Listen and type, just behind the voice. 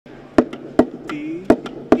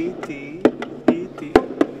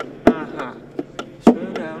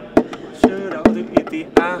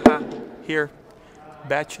here.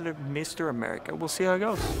 Bachelor, Mr. America. We'll see how it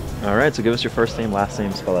goes. All right, so give us your first name, last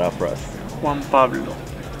name, spell it out for us. Juan Pablo.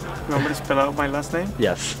 You want me to spell out my last name?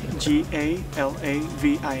 Yes. G-A-L-A-V-I-S.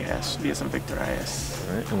 V as in Victor, I-S.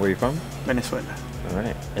 All right, and where are you from? Venezuela. All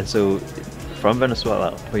right, and so from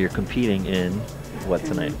Venezuela, well, you're competing in what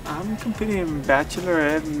tonight? I'm competing in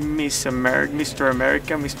Bachelorette, Miss America, Mr.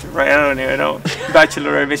 America, Mr. Right. I don't even know.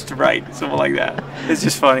 Bachelorette, Mr. Right, something like that. It's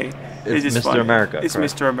just funny. It's just Mr. funny. America. It's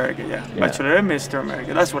correct? Mr. America, yeah. Bachelorette, Mr.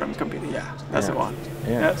 America. That's what I'm competing. Yeah, that's the one.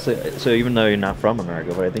 Yeah. So even though you're not from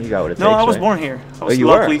America, but I think you got what it takes. No, I was right? born here. I was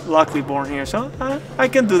luckily born here, so I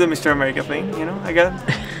can do the Mr. America thing. You know, I got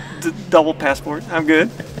the double passport. I'm good.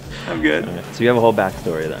 I'm good. Right. So you have a whole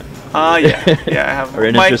backstory then. Yeah, I have.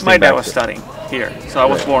 My dad was studying here, so I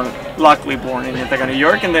was luckily born in Ithaca, New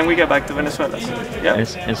York, and then we got back to Venezuela. So, yeah.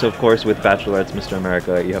 And so, of course, with Bachelorette's Mr.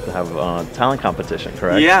 America, you have to have a talent competition,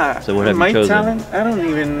 correct? Yeah. So what have you chosen? My talent, I don't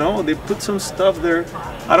even know. They put some stuff there.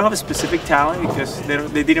 I don't have a specific talent because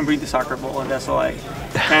they didn't bring the soccer ball, and that's all I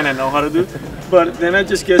kind of know how to do. But then I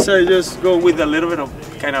just guess I just go with a little bit of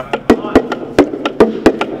kind of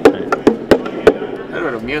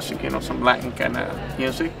music, you know, some Latin kind of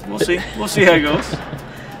music. We'll see. We'll see how it goes.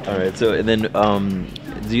 All right. So and then,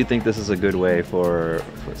 do you think this is a good way to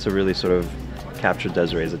really sort of capture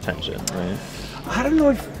Desiree's attention, right? I don't know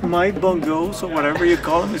if my bongos or whatever you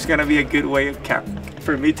call them is gonna be a good way of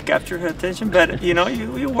for me to capture her attention, but you know,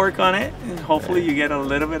 you work on it, and hopefully you get a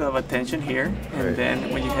little bit of attention here, and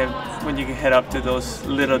then when you head up to those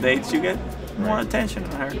little dates, you get more attention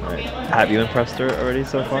on her. Right. Have you impressed her already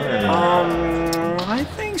so far? I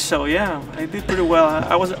think so. Yeah, I did pretty well.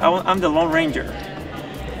 I'm the Lone Ranger.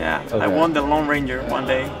 Yeah, okay. I won the Lone Ranger one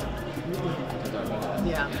day.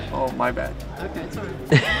 Yeah. Oh, my bad. Okay, it's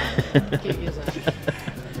alright. Can't use it.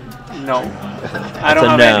 No, I don't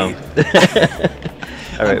have any.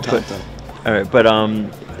 All right, but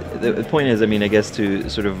the point is, I mean, I guess to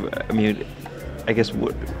sort of, I guess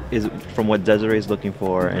what is from what Desiree is looking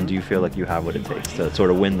for, and do you feel like you have what it takes to sort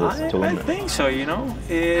of win this? I think so. You know,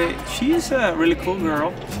 she is a really cool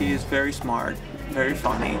girl. She is very smart, very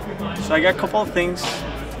funny. So I got a couple of things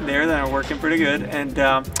there that are working pretty good, and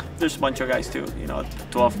there's a bunch of guys too. You know,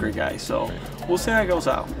 12th grade guys. So we'll see how it goes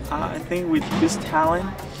out. I think with this talent,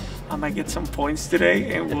 I might get some points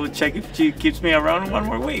today, and we'll check if she keeps me around one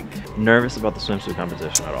more week. Nervous about the swimsuit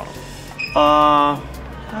competition at all?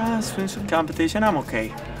 Swimsuit competition, I'm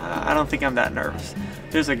okay. I don't think I'm that nervous.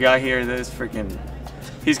 There's a guy here that is freaking,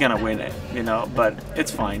 he's gonna win it, you know, but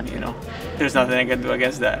it's fine, you know. There's nothing I can do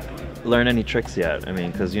against that. Learn any tricks yet? I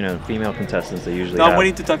mean, because, you know, female contestants, they usually I'm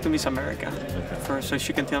waiting to talk to Miss America first, so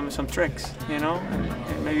she can tell me some tricks, you know,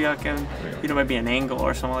 and maybe I can, you know, maybe an angle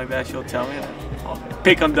or something like that. She'll tell me, and I'll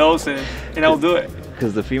pick on those, and I'll do it.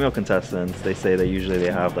 Because the female contestants, they say that usually they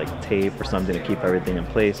have like tape or something to keep everything in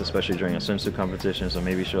place, especially during a swimsuit competition. So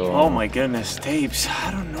maybe she'll. Oh my goodness, tapes! I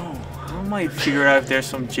don't know. I might figure out if there's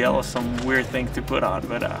some gel or some weird thing to put on,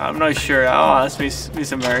 but I'm not sure. I'll ask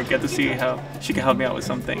Miss America to see how she can help me out with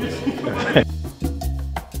some things.